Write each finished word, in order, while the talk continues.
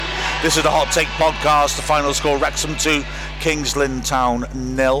This is the Hot Take Podcast. The final score, Wrexham 2, Kings Lynn Town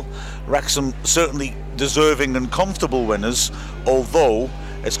 0. Wrexham certainly deserving and comfortable winners, although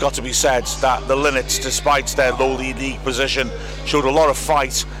it's got to be said that the Linnets, despite their lowly league position, showed a lot of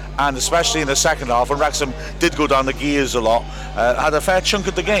fight, and especially in the second half, when Wrexham did go down the gears a lot, had a fair chunk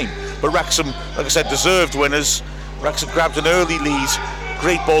of the game. But Wrexham, like I said, deserved winners. Wrexham grabbed an early lead.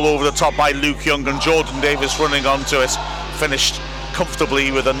 Great ball over the top by Luke Young, and Jordan Davis running onto it. Finished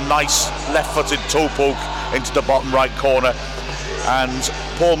comfortably with a nice left-footed toe poke into the bottom right corner. And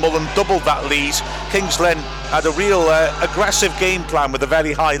Paul Mullen doubled that lead. Kings Lynn had a real aggressive game plan with a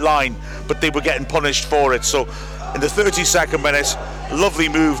very high line, but they were getting punished for it. So in the 32nd minute, lovely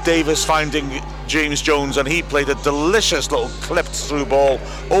move, Davis finding James Jones, and he played a delicious little clipped through ball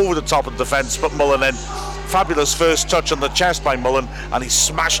over the top of the defence, but Mullen in. Fabulous first touch on the chest by Mullen, and he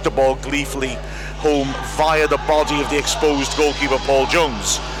smashed the ball gleefully home via the body of the exposed goalkeeper Paul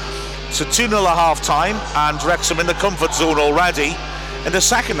Jones. So 2-0 at half time, and Wrexham in the comfort zone already. In the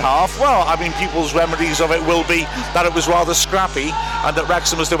second half, well, I mean, people's remedies of it will be that it was rather scrappy, and that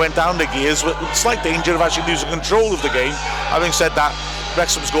Wrexham, as they went down the gears, with slight danger of actually losing control of the game. Having said that,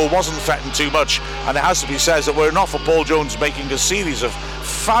 Wrexham's goal wasn't threatened too much, and it has to be said that were it not for Paul Jones making a series of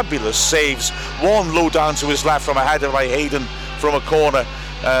fabulous saves, one low down to his left from a header by Hayden from a corner,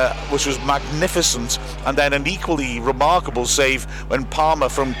 which was magnificent, and then an equally remarkable save when Palmer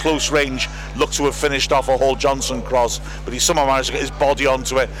from close range looked to have finished off a Hall Johnson cross, but he somehow managed to get his body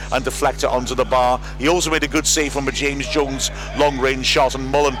onto it and deflect it onto the bar. He also made a good save from a James Jones long range shot, and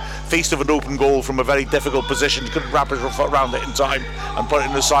Mullen, faced with an open goal from a very difficult position, couldn't wrap his foot around it in time and put it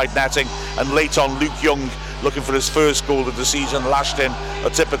in the side netting. And late on, Luke Young, looking for his first goal of the season, lashed in a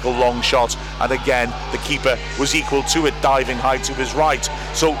typical long shot, and again the keeper was equal to it, diving high to his right.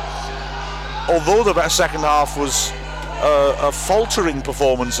 So although the second half was a faltering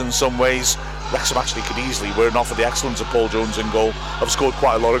performance in some ways, Wrexham actually could easily, were it not for the excellence of Paul Jones in goal, have scored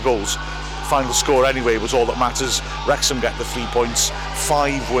quite a lot of goals. Final score anyway was all that matters. Wrexham get the 3 points,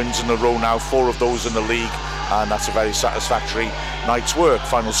 5 wins in a row now, 4 of those in the league, and that's a very satisfactory night's work.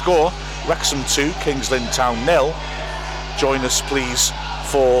 Final score, Wrexham 2, Kings Lynn Town 0. Join us please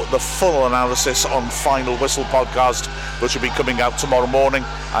for the full analysis on Final Whistle podcast, which will be coming out tomorrow morning,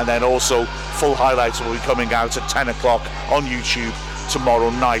 and then also full highlights will be coming out at 10 o'clock on YouTube tomorrow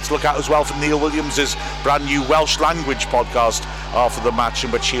night. Look out as well for Neil Williams' brand new Welsh language podcast after the match,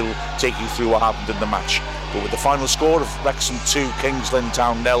 in which he'll take you through what happened in the match. But with the final score of Wrexham 2, Kings Lynn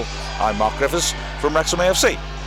Town 0, I'm Mark Griffiths from Wrexham AFC.